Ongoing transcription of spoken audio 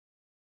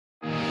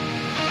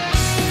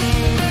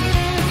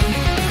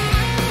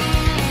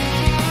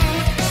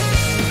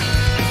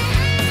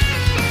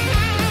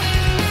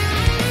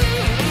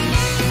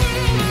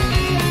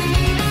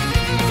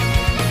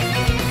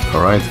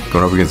Alright,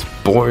 going up against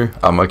Boy,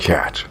 I'm a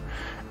Cat.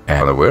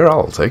 And where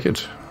I'll take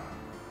it.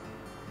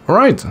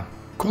 Alright,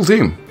 cool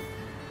team.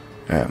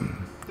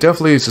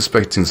 Definitely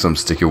suspecting some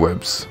sticky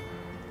webs.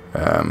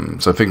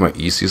 So I think my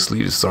easiest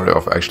lead is starting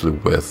off actually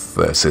with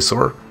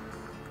Scizor.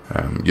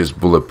 Just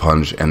bullet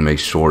punch and make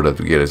sure that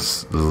we get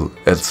as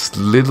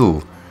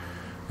little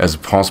as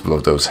possible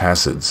of those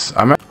hazards.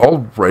 I've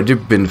already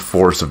been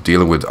forced of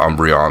dealing with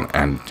Umbreon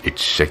and it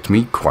checked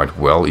me quite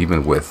well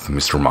even with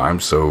Mr. Mime,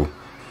 so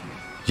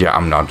yeah,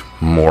 I'm not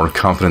more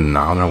confident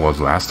now than I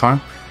was last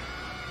time.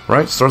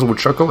 Right, starts with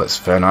Chuckle, that's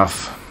fair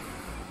enough.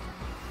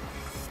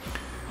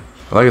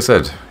 Like I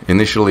said,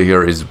 initially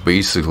here is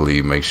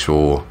basically make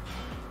sure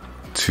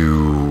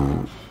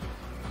to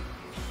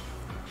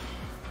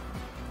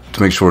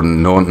make sure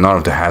none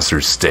of the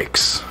hazards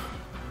sticks.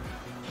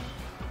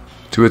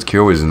 2-hit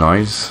KO is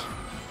nice.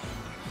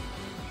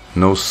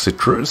 No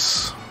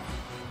citrus.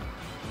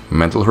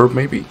 Mental herb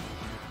maybe.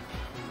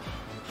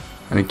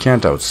 And it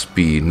can't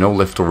outspeed. No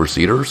leftovers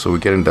either, so we're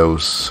getting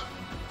those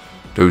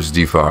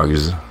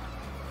defogs.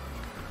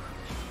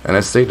 And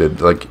as stated,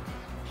 like,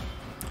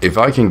 if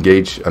I can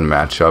gauge a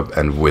matchup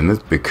and win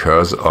it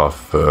because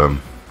of the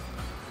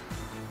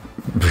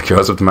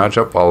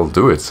matchup, I'll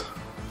do it.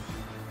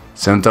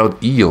 Sent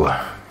out Eel.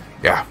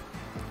 Yeah,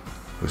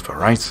 that's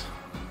alright.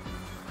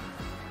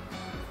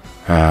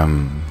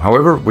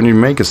 However, when you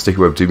make a sticky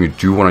web team, you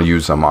do want to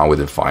use a Mon with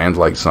Defiant,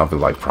 like something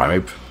like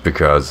Primeape,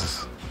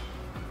 because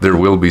there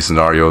will be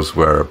scenarios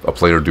where a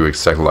player do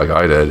exactly like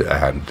I did,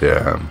 and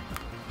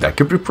that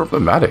could be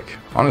problematic,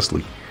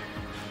 honestly.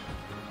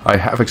 I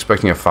have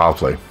expecting a foul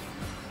play.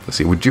 Let's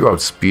see, we do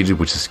outspeed it,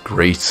 which is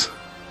great.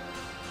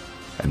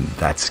 And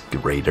that's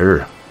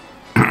greater.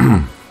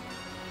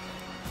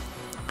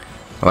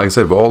 Like I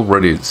said, we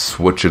already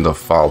switched into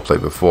foul play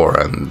before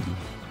and,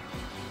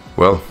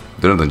 well,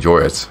 didn't enjoy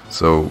it.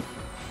 So,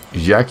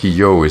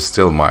 Yaki-Yo is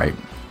still my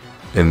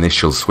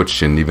initial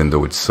switch in, even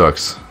though it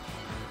sucks.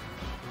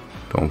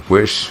 Don't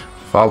wish.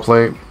 Foul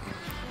play.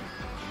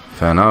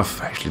 Fair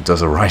enough. Actually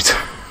does it right.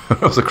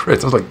 That was a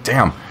crit. I was like,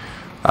 damn.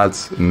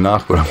 That's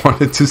not what I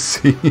wanted to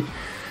see.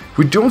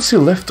 We don't see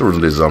leftovers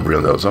of this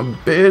Umbreon though, so I'm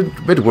a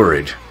bit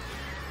worried.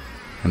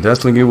 And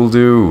that's what he will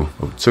do.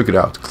 Oh, took it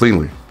out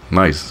cleanly.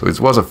 Nice. So it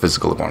was a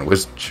physical one,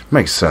 which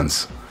makes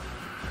sense.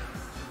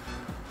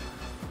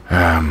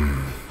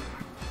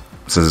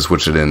 Since I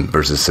switched it in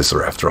versus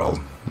Scizor after all.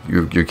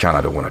 You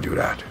kinda don't want to do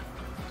that.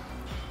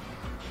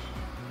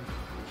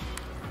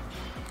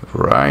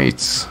 Right.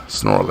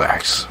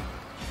 Snorlax.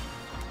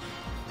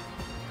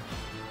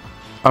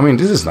 I mean,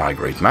 this is not a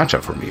great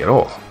matchup for me at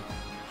all.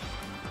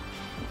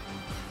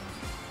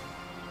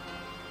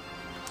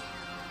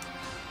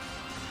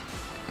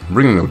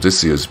 Bringing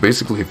Odysseus,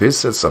 basically if he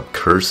sets up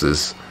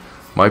curses,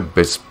 my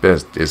best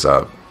bet is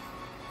a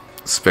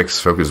Specs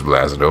Focus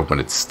Blast and open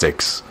it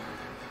sticks.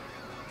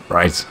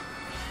 Right?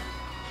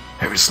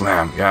 Heavy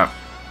Slam, yeah.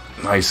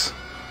 Nice.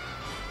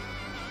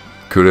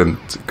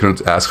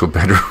 Couldn't ask for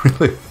better,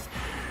 really.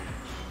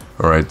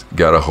 Alright,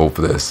 gotta hope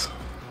for this.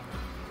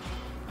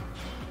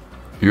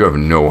 You have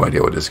no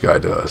idea what this guy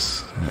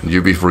does, and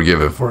you'll be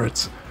forgiven for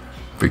it,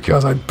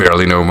 because I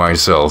barely know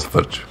myself,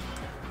 but...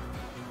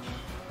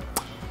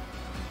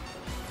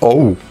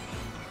 Oh,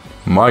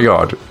 my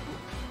god.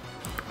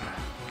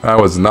 I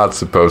was not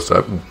supposed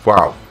to...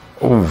 Wow.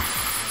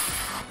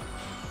 Oof.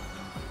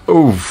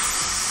 Oof.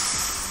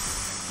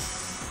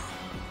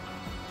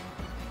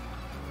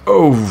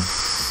 Oof.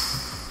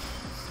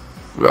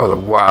 That was a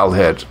wild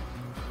hit.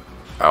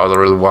 That was a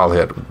really wild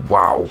hit.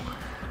 Wow.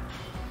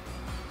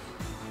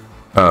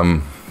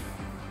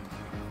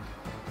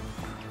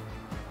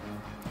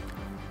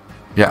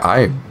 Yeah,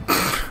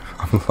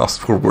 I'm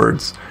lost for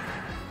words.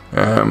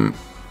 I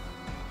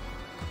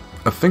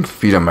think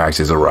Vegamax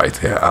is alright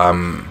here.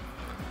 I'm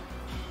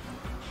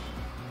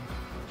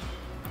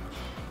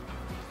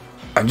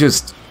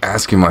just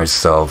asking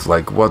myself,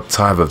 like, what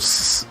type of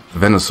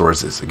Venusaur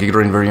is this? A Giga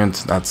Drain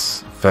variant?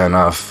 That's fair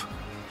enough.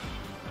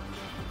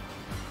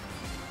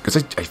 Because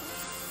I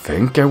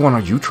think I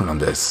want a U-turn on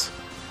this.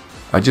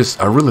 I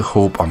really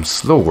hope I'm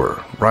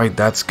slower, right?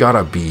 That's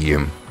gotta be,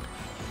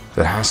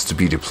 that has to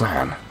be the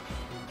plan.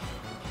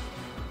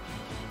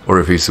 Or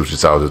if he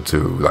switches out to,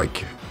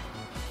 like,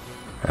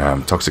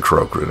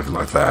 Toxicroak or anything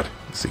like that.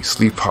 Let's see,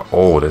 Sleep,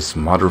 oh, this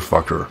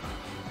motherfucker.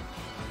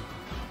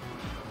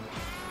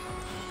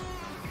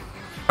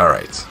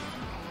 Alright.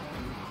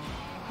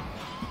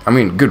 I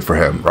mean, good for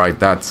him, right?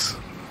 That's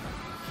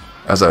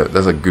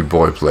a good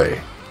boy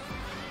play.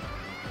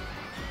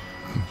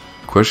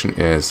 Question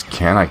is,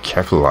 can I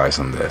capitalize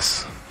on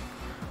this?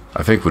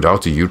 I think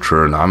without the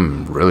U-turn,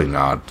 I'm really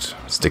not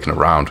sticking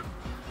around.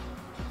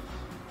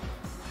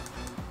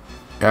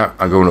 Yeah,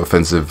 I'm going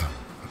offensive.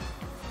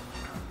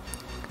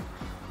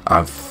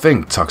 I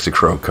think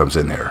Toxicroak comes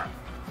in there.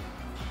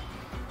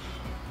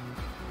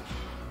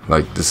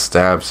 Like, the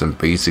stabs and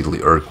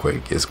basically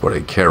Earthquake is what I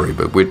carry,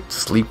 but with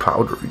Sleep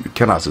Powder, you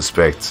cannot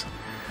suspect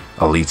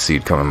a Lead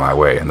Seed coming my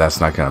way, and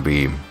that's not gonna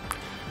be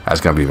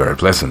very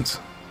pleasant.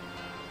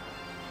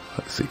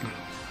 Let's see.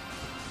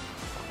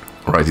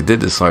 Right, he did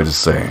decide to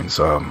stay,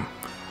 so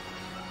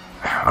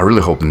I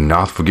really hope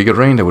not for Giga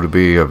Drain. That would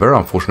be a very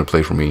unfortunate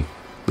play for me.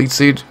 Lead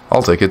Seed,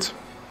 I'll take it.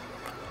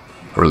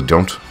 I really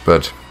don't,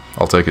 but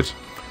I'll take it.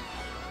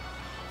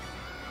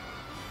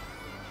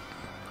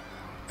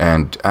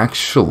 And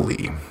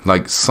actually,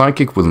 like,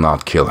 Psychic will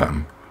not kill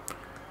him.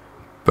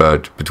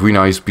 But between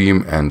Ice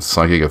Beam and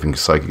Psychic, I think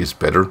Psychic is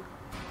better.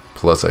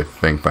 Plus, I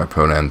think my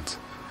opponent...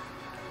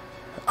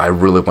 I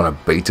really want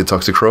to bait the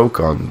Toxicroak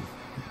on...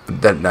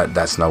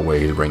 That's no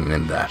way he's bringing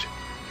in that.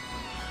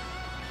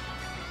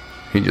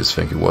 He just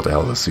thinking, what the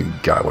hell does the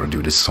guy want to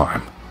do this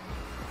time?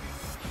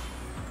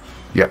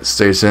 Yeah,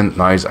 stays in.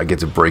 Nice, I get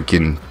to break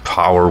in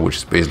power, which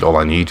is basically all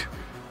I need.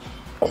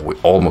 Oh, we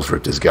almost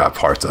ripped this guy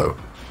apart, though.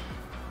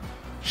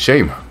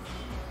 Shame.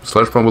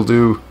 Sludge Bomb will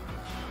do...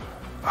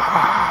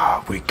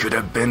 Ah, we could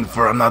have been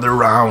for another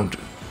round.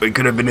 We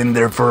could have been in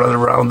there for another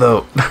round,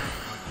 though.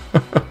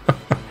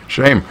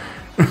 Shame.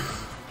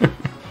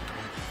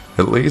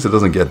 At least it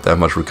doesn't get that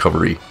much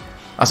recovery.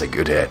 That's a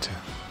good hit.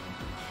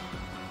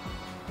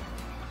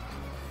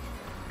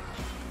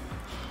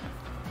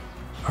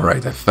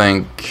 Alright, I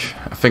think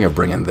I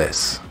bring in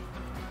this.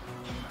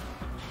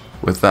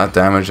 With that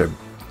damage,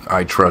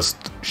 I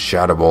trust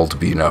Shadow Ball to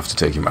be enough to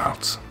take him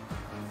out.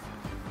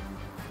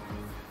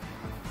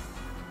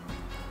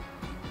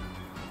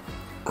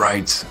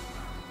 Right.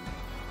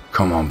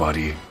 Come on,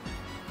 buddy.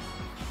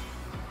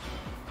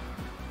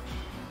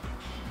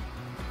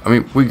 I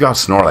mean, we got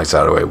Snorlax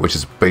out of the way, which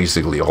is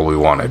basically all we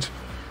wanted.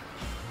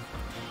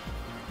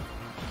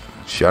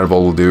 Shadow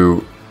Ball will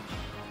do...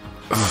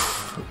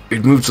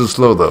 It moved so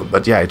slow, though.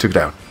 But yeah, it took it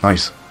out.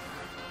 Nice.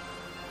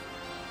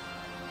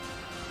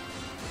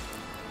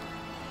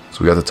 So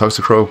we got the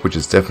Toxicroak, which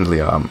is definitely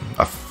a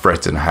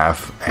threat and a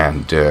half.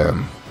 And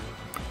the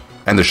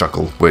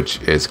Shuckle,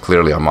 which is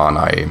clearly a mon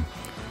I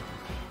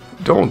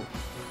don't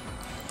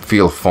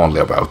feel fondly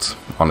about,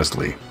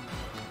 honestly.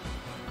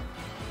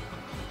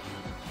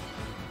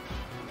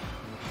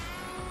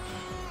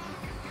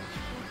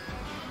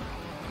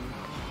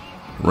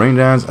 Rain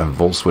Dance and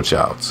Volt Switch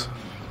out.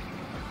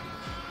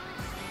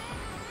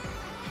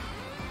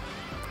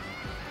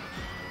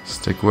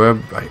 Stick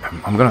Web,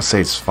 I'm gonna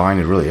say it's fine,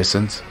 it really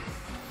isn't.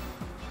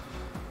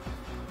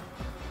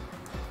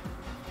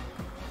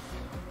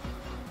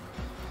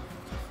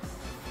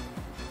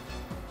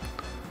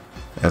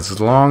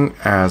 As long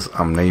as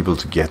I'm able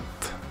to get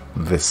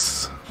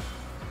this,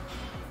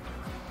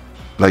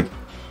 like,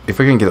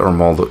 if I can get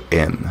Armaldo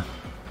in,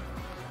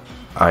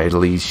 I at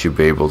least should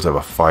be able to have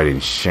a fighting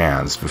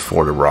chance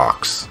before the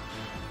rocks.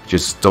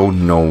 Just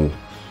don't know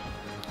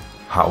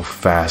how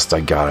fast I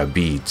gotta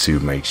be to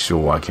make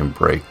sure I can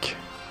break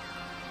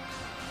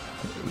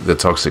the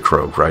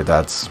Toxicroak, right?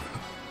 That's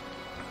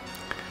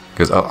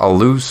because I'll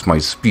lose my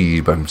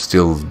speed, but I'm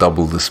still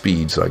double the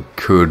speed, so I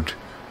could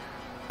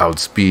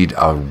outspeed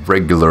a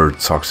regular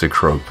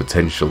Toxicroak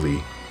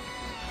potentially.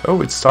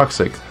 Oh, it's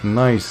toxic.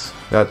 Nice.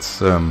 That's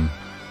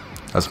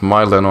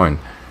mildly annoying.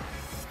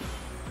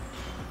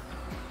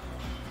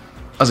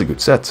 That's a good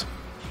set.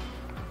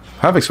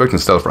 Half expecting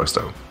Stealth Rocks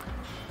though.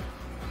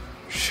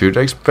 Should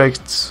I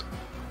expect...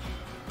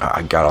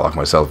 I gotta lock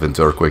myself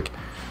into Earthquake.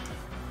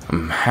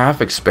 I'm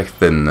half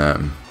expecting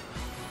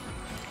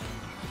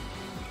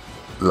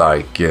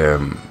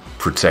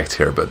Protect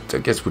here, but I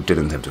guess we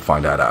didn't have to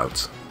find that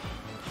out.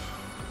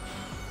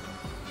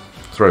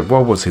 Sorry,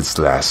 what was his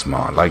last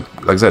mon? Like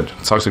I said,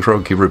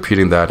 Toxicroak, keep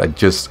repeating that. I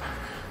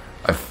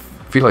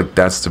feel like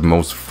that's the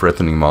most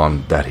threatening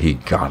mon that he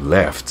got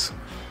left.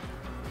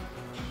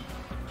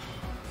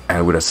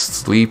 And with a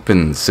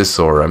sleeping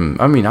Scizor,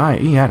 I mean,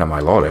 he had a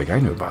Milotic. I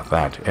knew about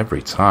that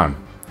every time.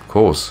 Of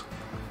course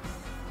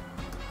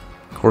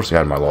he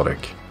had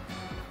Milotic.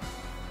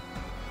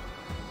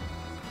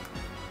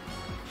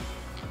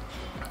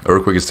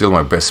 Earthquake is still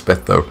my best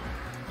bet, though.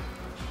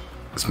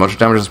 As much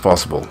damage as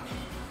possible.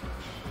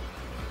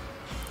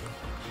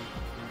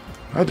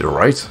 I did it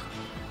right.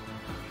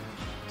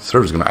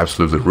 Server's gonna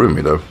absolutely ruin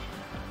me, though.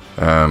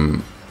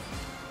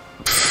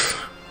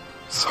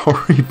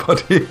 Sorry,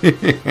 buddy.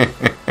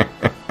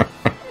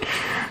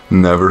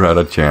 Never had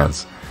a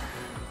chance.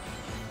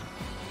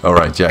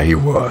 Alright, yeah, he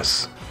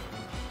was.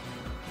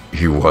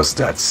 He was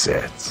that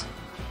set.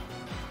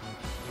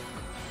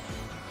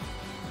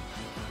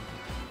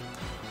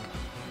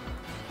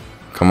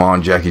 Come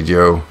on, Jackie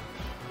Joe.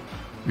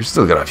 You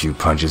still got a few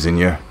punches in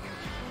you.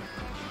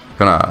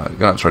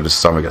 Gonna try to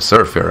stomach a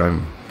Surf here. I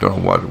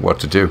don't know what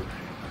to do.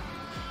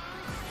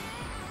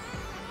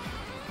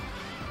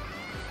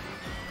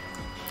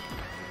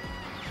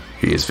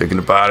 He is thinking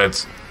about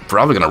it.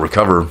 Probably gonna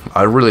recover.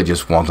 I really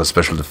just want a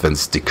special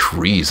defense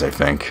decrease, I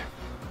think.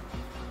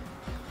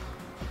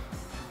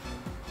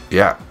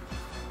 Yeah.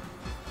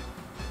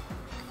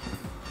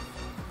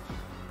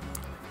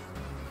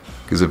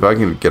 Because if I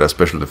can get a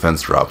special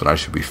defense drop, then I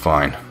should be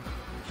fine.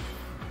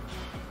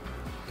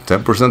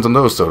 10% on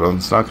those, though.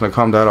 It's not gonna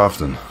come that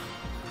often.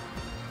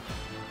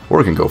 Or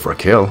we can go for a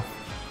kill.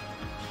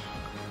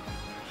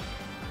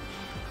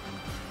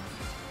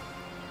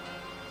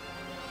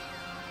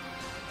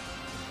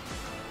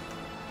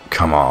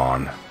 Come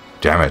on.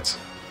 Damn it.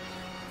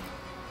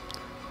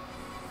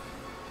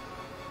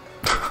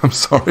 I'm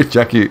sorry,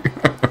 Jackie.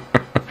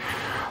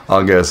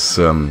 I'll guess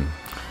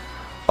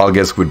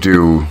we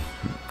do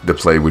the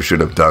play we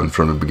should have done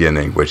from the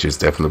beginning, which is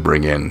definitely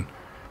bring in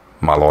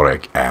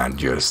Maloric and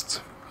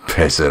just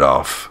piss it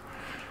off.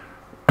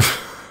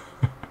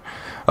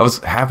 I was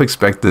half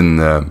expecting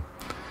what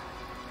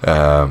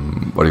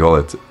do you call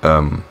it?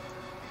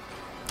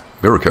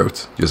 Mirror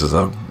Coat, just as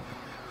a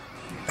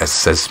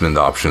assessment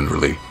option,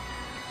 really.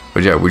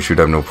 But yeah, we should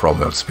have no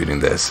problem speeding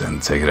this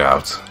and take it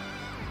out.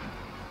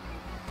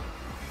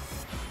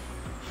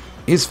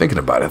 He's thinking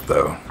about it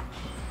though.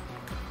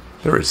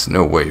 There is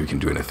no way you can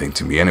do anything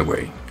to me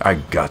anyway. I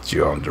got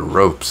you on the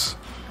ropes.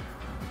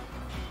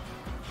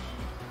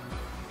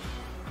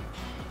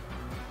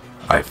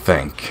 I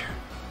think.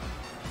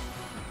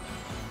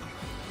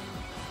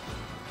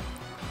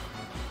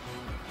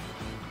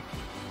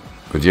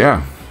 But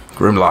yeah,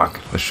 Grimlock,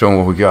 let's show him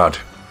what we got.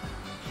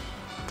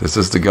 This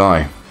is the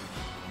guy.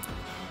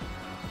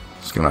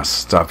 He's gonna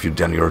stop you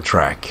down your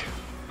track.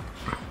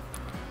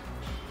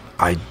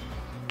 I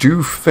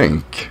do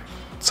think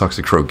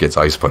Toxicroak gets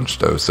Ice Punch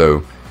though,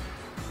 so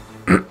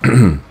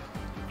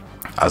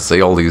I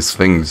say all these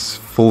things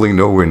fully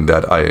knowing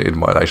that it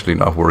might actually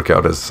not work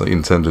out as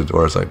intended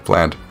or as I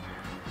planned.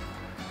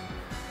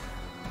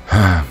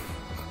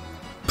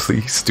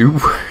 Please do,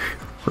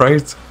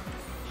 right?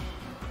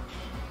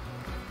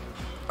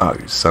 Oh,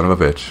 you son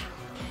of a bitch.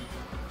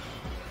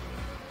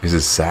 Is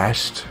it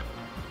sashed?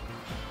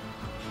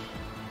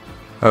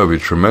 That would be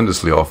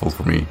tremendously awful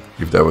for me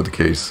if that were the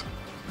case.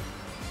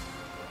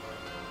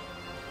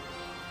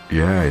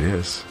 Yeah, it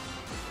is.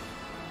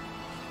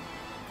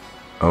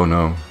 Oh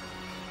no.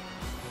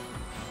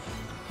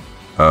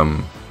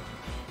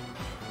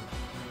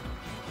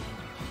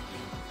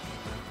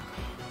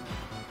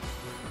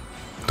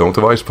 Don't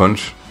have Ice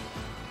Punch.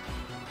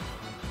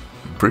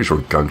 I'm pretty sure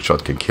Gunk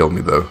Shot can kill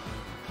me though.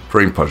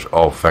 Brain Punch,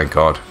 oh thank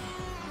god.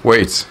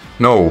 Wait,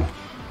 no.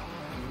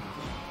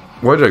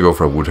 Why did I go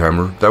for a Wood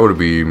Hammer? That would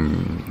be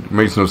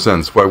makes no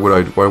sense. Why would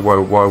I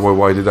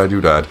why did I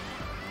do that?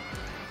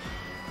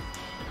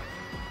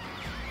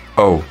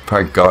 Oh,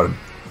 thank god.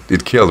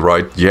 It killed,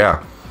 right?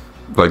 Yeah.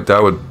 Like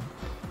that would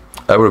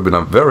have been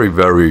a very,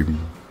 very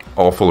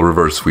awful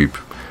reverse sweep.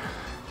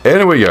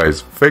 Anyway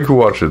guys, thank you for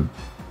watching.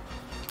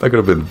 That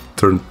could have been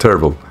turned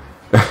terrible.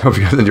 I hope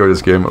you guys enjoyed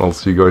this game and I'll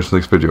see you guys in the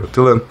next video.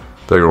 Till then,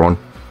 take care everyone,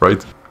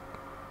 right?